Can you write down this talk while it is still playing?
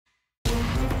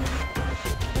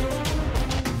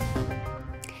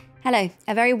Hello,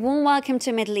 a very warm welcome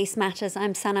to Middle East Matters.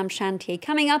 I'm Sanam Shanti.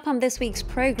 Coming up on this week's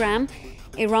programme,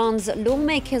 Iran's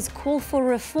lawmakers call for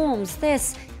reforms.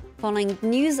 This following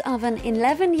news of an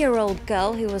 11-year-old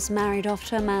girl who was married off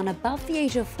to a man above the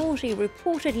age of 40,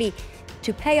 reportedly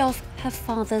to pay off her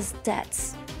father's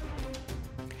debts.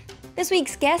 This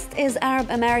week's guest is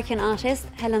Arab-American artist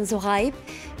Helen Zughaib.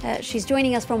 She's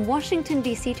joining us from Washington,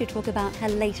 D.C. to talk about her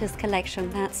latest collection.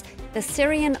 That's the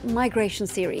Syrian Migration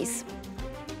Series.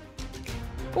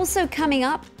 Also coming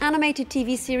up, animated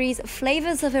TV series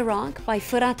Flavors of Iraq by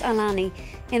Furat Alani.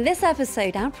 In this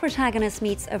episode, our protagonist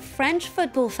meets a French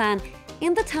football fan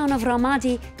in the town of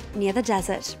Ramadi near the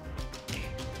desert.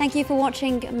 Thank you for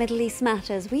watching Middle East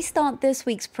Matters. We start this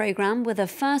week's programme with a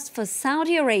first for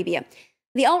Saudi Arabia.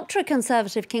 The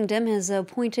ultra-conservative kingdom has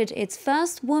appointed its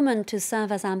first woman to serve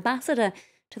as ambassador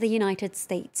to the United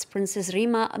States. Princess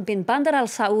Rima bin Bandar Al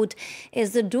Saud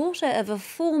is the daughter of a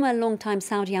former long-time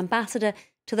Saudi ambassador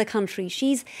to the country.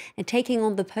 She's taking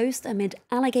on the post amid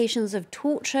allegations of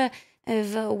torture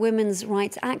of women's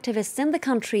rights activists in the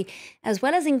country, as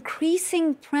well as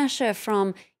increasing pressure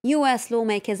from US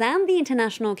lawmakers and the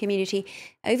international community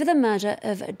over the murder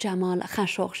of Jamal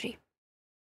Khashoggi.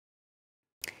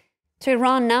 To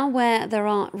Iran now, where there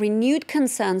are renewed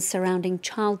concerns surrounding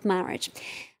child marriage.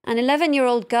 An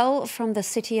 11-year-old girl from the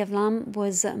city of Lam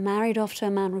was married off to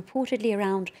a man reportedly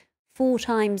around 4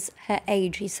 times her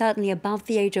age. He's certainly above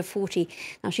the age of 40.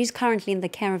 Now, she's currently in the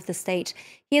care of the state.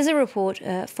 Here's a report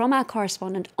from our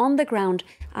correspondent on the ground,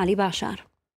 Ali Bashar.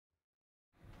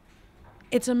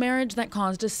 It's a marriage that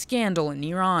caused a scandal in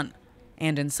Iran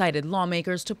and incited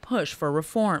lawmakers to push for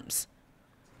reforms.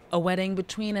 A wedding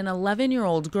between an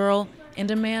 11-year-old girl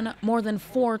and a man more than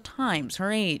 4 times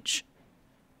her age.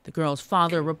 The girl's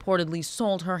father reportedly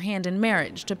sold her hand in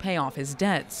marriage to pay off his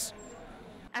debts.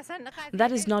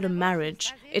 That is not a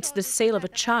marriage. It's the sale of a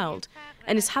child,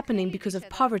 and it's happening because of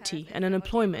poverty and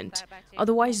unemployment.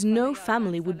 Otherwise, no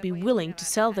family would be willing to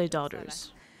sell their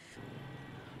daughters.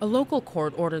 A local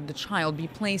court ordered the child be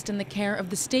placed in the care of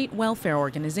the state welfare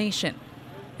organization,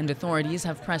 and authorities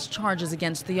have pressed charges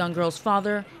against the young girl's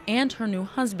father and her new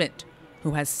husband,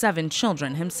 who has 7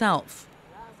 children himself.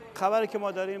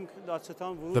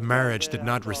 The marriage did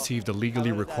not receive the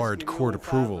legally required court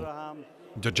approval.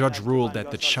 The judge ruled that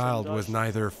the child was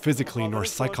neither physically nor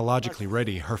psychologically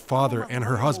ready. Her father and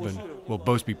her husband will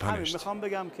both be punished.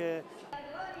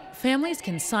 Families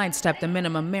can sidestep the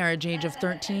minimum marriage age of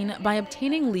 13 by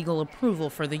obtaining legal approval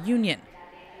for the union.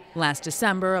 Last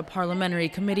December, a parliamentary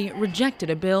committee rejected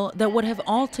a bill that would have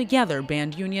altogether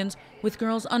banned unions with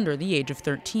girls under the age of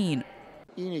 13.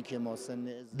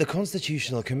 The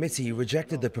Constitutional Committee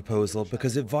rejected the proposal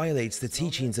because it violates the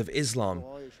teachings of Islam.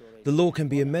 The law can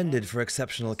be amended for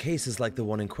exceptional cases like the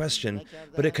one in question,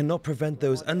 but it cannot prevent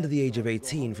those under the age of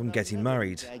 18 from getting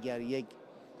married.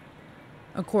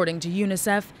 According to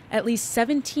UNICEF, at least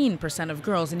 17% of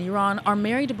girls in Iran are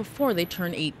married before they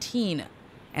turn 18,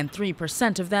 and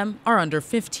 3% of them are under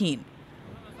 15.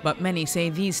 But many say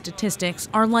these statistics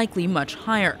are likely much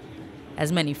higher,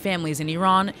 as many families in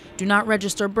Iran do not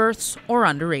register births or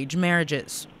underage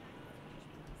marriages.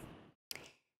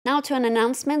 Now to an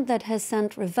announcement that has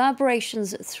sent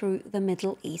reverberations through the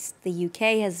Middle East. The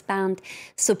UK has banned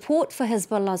support for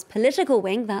Hezbollah's political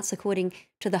wing. That's according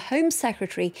to the Home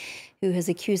Secretary, who has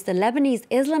accused the Lebanese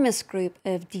Islamist group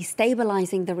of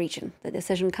destabilizing the region. The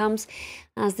decision comes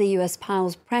as the US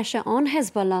piles pressure on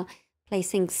Hezbollah,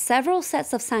 placing several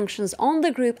sets of sanctions on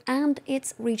the group and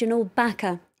its regional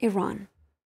backer, Iran.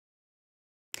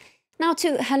 Now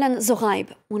to Helen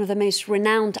Zughaib, one of the most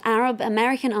renowned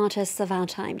Arab-American artists of our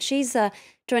time. She's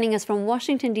joining us from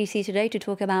Washington, D.C. today to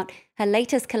talk about her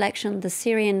latest collection, the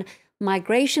Syrian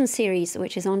Migration Series,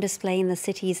 which is on display in the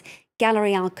city's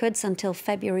Gallery al-Quds until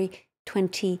February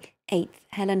 28th.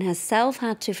 Helen herself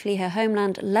had to flee her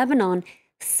homeland, Lebanon,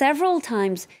 several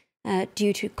times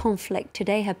due to conflict.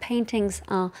 Today, her paintings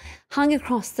are hung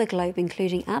across the globe,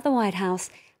 including at the White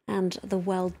House and the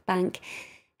World Bank.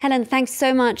 Helen, thanks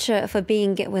so much for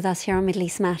being with us here on Middle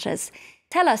East Matters.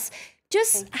 Tell us,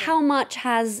 just how much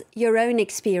has your own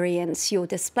experience, your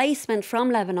displacement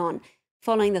from Lebanon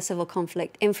following the civil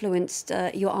conflict, influenced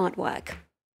your artwork?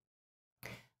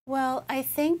 Well, I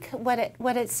think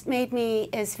what it's made me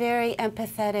is very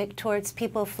empathetic towards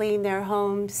people fleeing their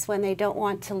homes when they don't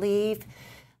want to leave.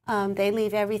 They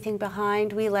leave everything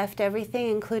behind. We left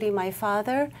everything, including my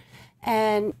father,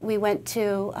 and we went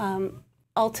to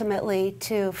ultimately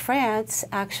to France,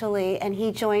 actually, and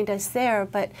he joined us there.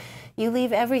 But you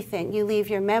leave everything. You leave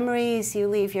your memories, you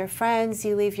leave your friends,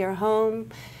 you leave your home,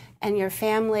 and your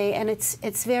family, and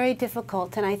it's very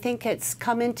difficult. And I think it's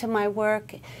come into my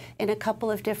work in a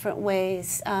couple of different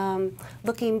ways.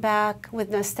 Looking back with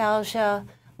nostalgia,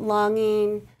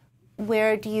 longing,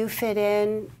 where do you fit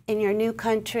in your new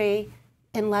country,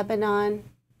 in Lebanon?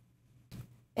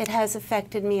 It has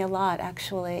affected me a lot,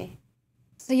 actually.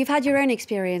 So you've had your own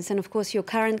experience, and of course your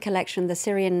current collection, the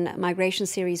Syrian Migration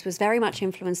Series, was very much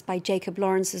influenced by Jacob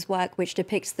Lawrence's work, which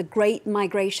depicts the Great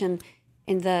Migration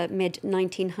in the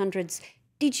mid-1900s.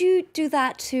 Did you do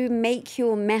that to make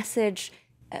your message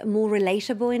more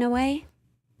relatable in a way?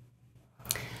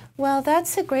 Well,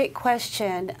 that's a great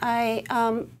question. I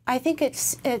think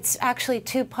it's actually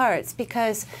two parts,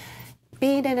 because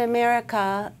being in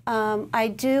America, I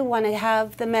do want to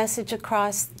have the message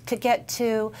across to get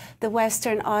to the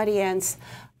Western audience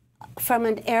from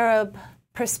an Arab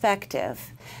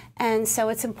perspective. And so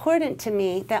it's important to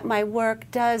me that my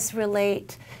work does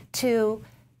relate to,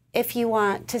 if you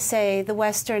want to say, the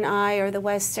Western eye or the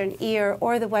Western ear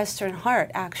or the Western heart,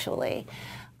 actually.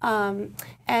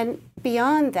 And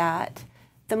beyond that,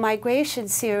 the Migration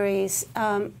Series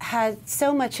had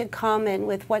so much in common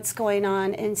with what's going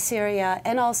on in Syria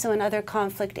and also in other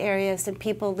conflict areas, and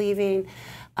people leaving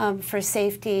for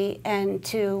safety and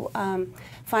to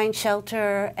find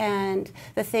shelter and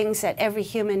the things that every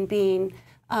human being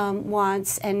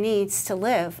wants and needs to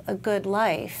live a good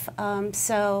life.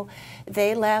 So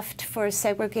they left for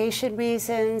segregation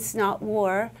reasons, not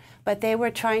war, but they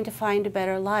were trying to find a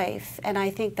better life. And I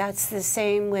think that's the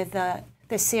same with the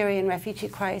Syrian refugee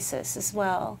crisis as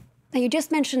well. Now, you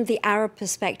just mentioned the Arab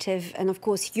perspective, and of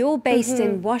course you're based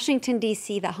in Washington,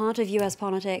 D.C., the heart of U.S.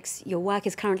 politics. Your work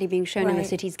is currently being shown in the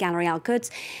city's gallery,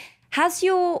 al-Quds. Has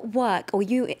your work, or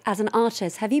you as an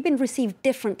artist, have you been received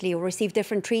differently or received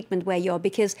different treatment where you are?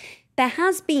 Because there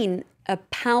has been a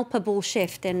palpable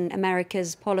shift in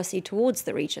America's policy towards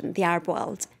the region, the Arab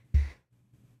world.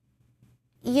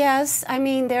 Yes, I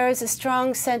mean, there is a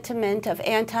strong sentiment of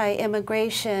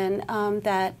anti-immigration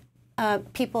that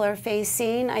people are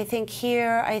facing. I think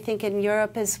here, I think in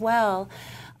Europe as well,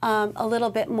 a little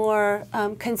bit more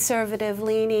conservative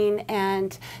leaning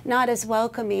and not as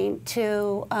welcoming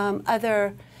to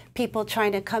other people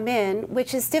trying to come in,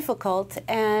 which is difficult.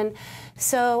 And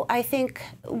so I think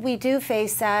we do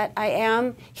face that. I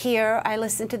am here. I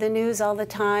listen to the news all the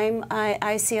time.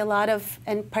 I see a lot of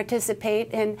and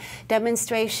participate in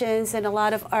demonstrations and a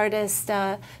lot of artists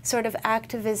sort of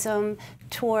activism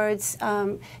towards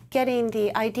getting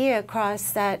the idea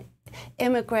across that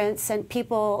immigrants and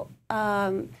people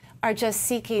are just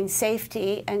seeking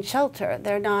safety and shelter.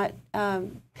 They're not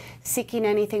seeking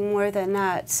anything more than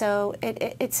that. So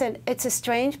it's a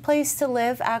strange place to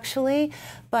live, actually,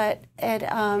 but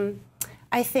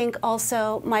I think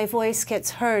also my voice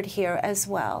gets heard here as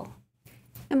well.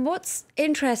 And what's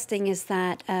interesting is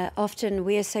that often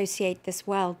we associate this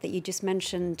world that you just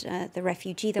mentioned, the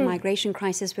refugee, the migration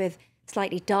crisis, with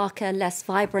slightly darker, less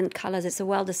vibrant colors. It's a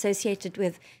world associated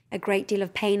with a great deal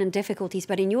of pain and difficulties.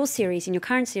 But in your series, in your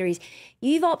current series,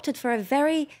 you've opted for a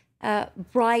very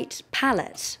bright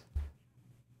palette.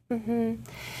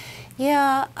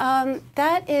 Yeah,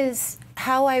 that is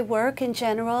how I work in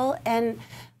general. And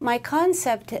my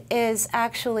concept is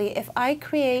actually, if I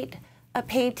create a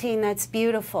painting that's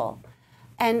beautiful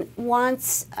and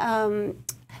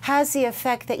has the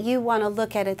effect that you want to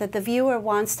look at it, that the viewer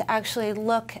wants to actually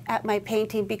look at my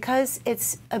painting because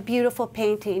it's a beautiful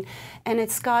painting and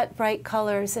it's got bright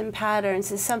colors and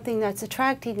patterns, is something that's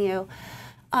attracting you.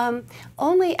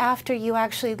 Only after you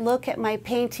actually look at my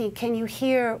painting can you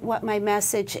hear what my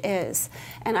message is.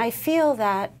 And I feel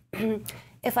that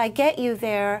if I get you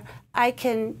there, I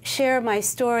can share my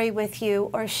story with you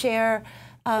or share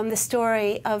the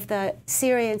story of the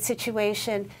Syrian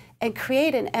situation and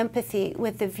create an empathy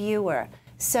with the viewer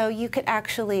so you could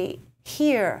actually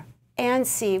hear and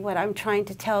see what I'm trying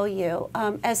to tell you,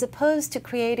 as opposed to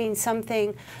creating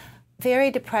something very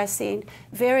depressing,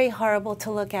 very horrible to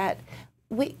look at.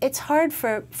 It's hard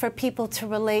for people to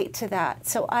relate to that.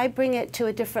 So I bring it to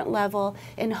a different level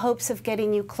in hopes of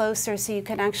getting you closer so you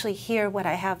can actually hear what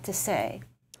I have to say.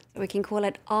 We can call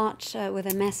it art with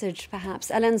a message, perhaps.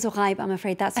 Helen Zughaib, I'm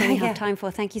afraid that's all we have time for.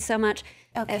 Thank you so much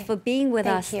for being with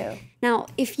us. Thank you. Now,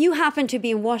 if you happen to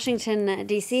be in Washington,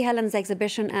 D.C., Helen's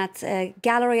exhibition at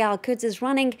Gallery al-Quds is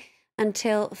running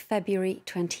until February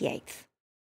 28th.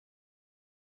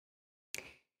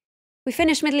 We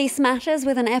finish Middle East Matters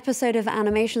with an episode of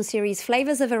animation series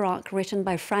Flavors of Iraq, written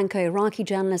by Franco-Iraqi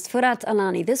journalist Furat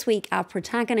Alani. This week, our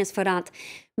protagonist Furat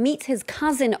meets his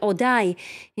cousin Oday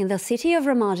in the city of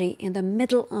Ramadi in the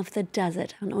middle of the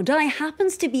desert. And Oday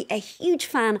happens to be a huge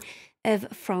fan of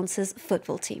France's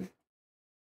football team.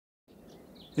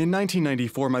 In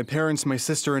 1994, my parents, my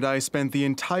sister, and I spent the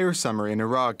entire summer in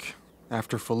Iraq.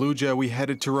 After Fallujah, we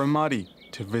headed to Ramadi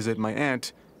to visit my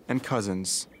aunt and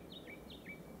cousins.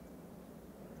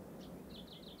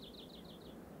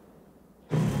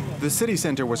 The city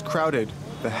center was crowded,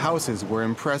 the houses were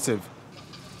impressive,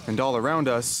 and all around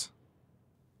us,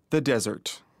 the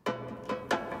desert.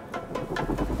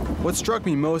 What struck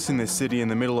me most in this city in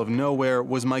the middle of nowhere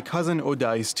was my cousin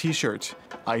Odai's t-shirt.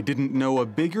 I didn't know a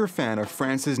bigger fan of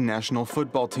France's national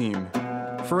football team.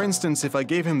 For instance, if I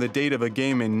gave him the date of a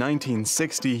game in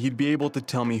 1960, he'd be able to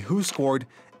tell me who scored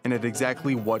and at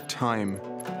exactly what time.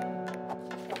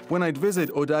 When I'd visit,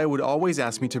 Odai would always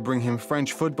ask me to bring him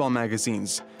French football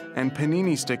magazines and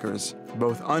panini stickers,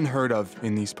 both unheard of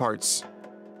in these parts.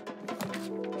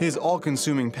 His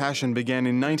all-consuming passion began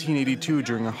in 1982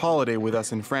 during a holiday with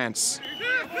us in France.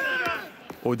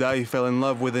 Odai fell in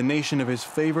love with the nation of his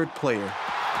favorite player,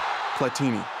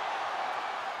 Platini.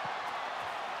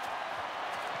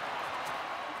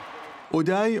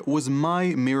 Odai was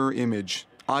my mirror image.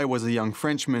 I was a young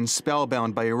Frenchman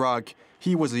spellbound by Iraq.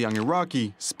 He was a young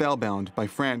Iraqi spellbound by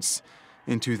France.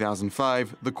 In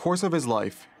 2005, the course of his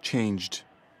life changed.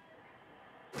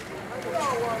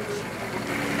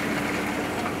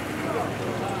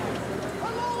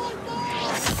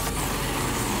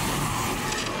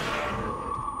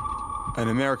 An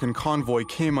American convoy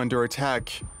came under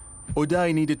attack.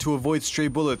 Odai needed to avoid stray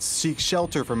bullets, seek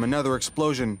shelter from another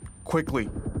explosion, quickly.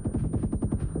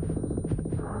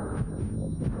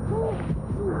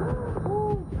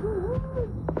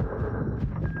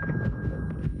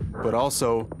 But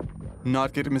also,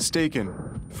 not get mistaken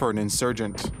for an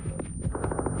insurgent.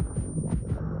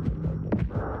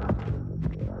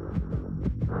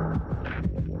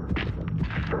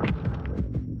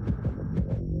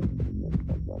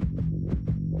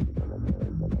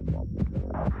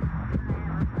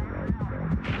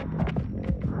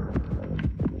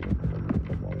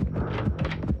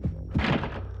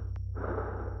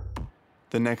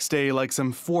 The next day, like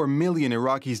some 4 million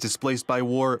Iraqis displaced by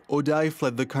war, Odai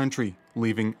fled the country,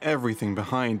 leaving everything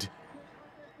behind,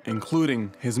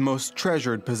 including his most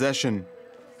treasured possession,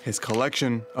 his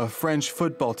collection of French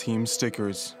football team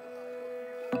stickers.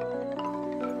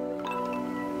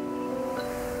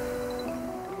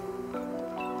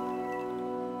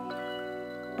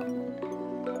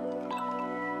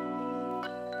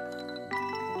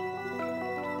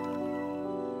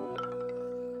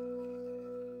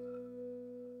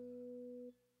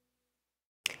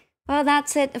 Well,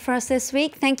 that's it for us this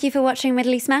week. Thank you for watching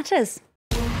Middle East Matters.